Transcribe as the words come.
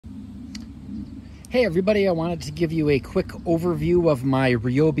Hey everybody, I wanted to give you a quick overview of my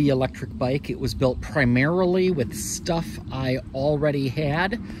Ryobi electric bike. It was built primarily with stuff I already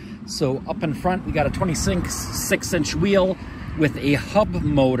had. So up in front, we got a 26-inch wheel with a hub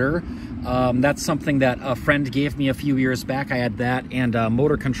motor. That's something that a friend gave me a few years back. I had that and a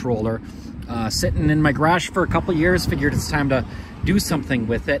motor controller sitting in my garage for a couple years. Figured it's time to do something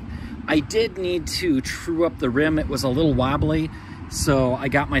with it. I did need to true up the rim. It was a little wobbly. So I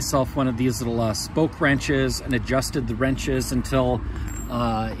got myself one of these little spoke wrenches and adjusted the wrenches until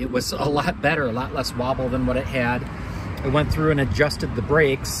it was a lot better, a lot less wobble than what it had. I went through and adjusted the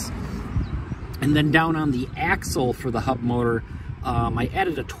brakes. And then down on the axle for the hub motor, I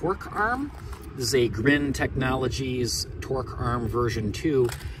added a torque arm. This is a Grin Technologies torque arm version 2.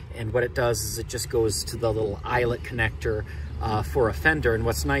 And what it does is it just goes to the little eyelet connector for a fender. And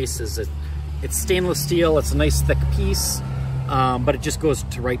what's nice is it's stainless steel, it's a nice thick piece. But it just goes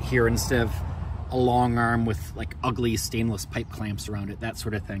to right here instead of a long arm with like ugly stainless pipe clamps around it, that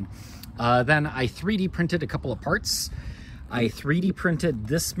sort of thing. Then I 3D printed a couple of parts. I 3D printed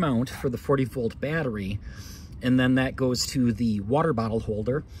this mount for the 40-volt battery, and then that goes to the water bottle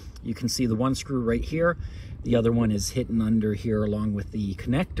holder. You can see the one screw right here. The other one is hidden under here along with the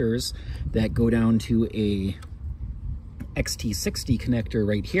connectors that go down to a XT60 connector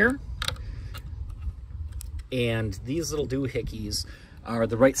right here. And these little doohickeys are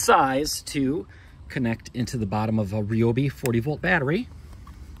the right size to connect into the bottom of a Ryobi 40-volt battery.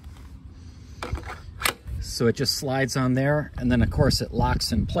 So it just slides on there, and then of course it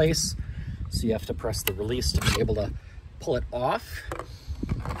locks in place. So you have to press the release to be able to pull it off.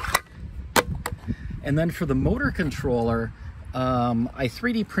 And then for the motor controller, I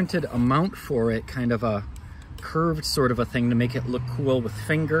 3D printed a mount for it, kind of a curved sort of a thing to make it look cool with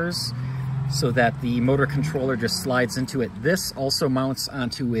fingers, so that the motor controller just slides into it. This also mounts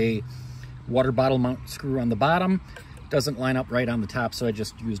onto a water bottle mount screw on the bottom. Doesn't line up right on the top, so I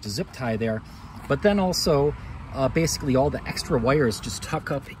just used a zip tie there. But then also, basically all the extra wires just tuck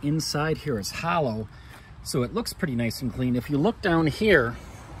up inside here. It's hollow, so it looks pretty nice and clean. If you look down here,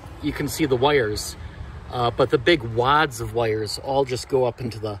 you can see the wires, but the big wads of wires all just go up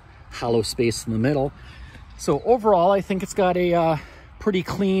into the hollow space in the middle. So overall, I think it's got a pretty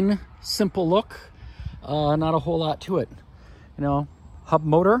clean, simple look. Not a whole lot to it. You know, hub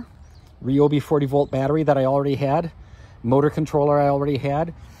motor, Ryobi 40-volt battery that I already had, motor controller I already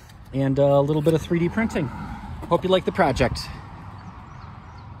had, and a little bit of 3D printing. Hope you like the project.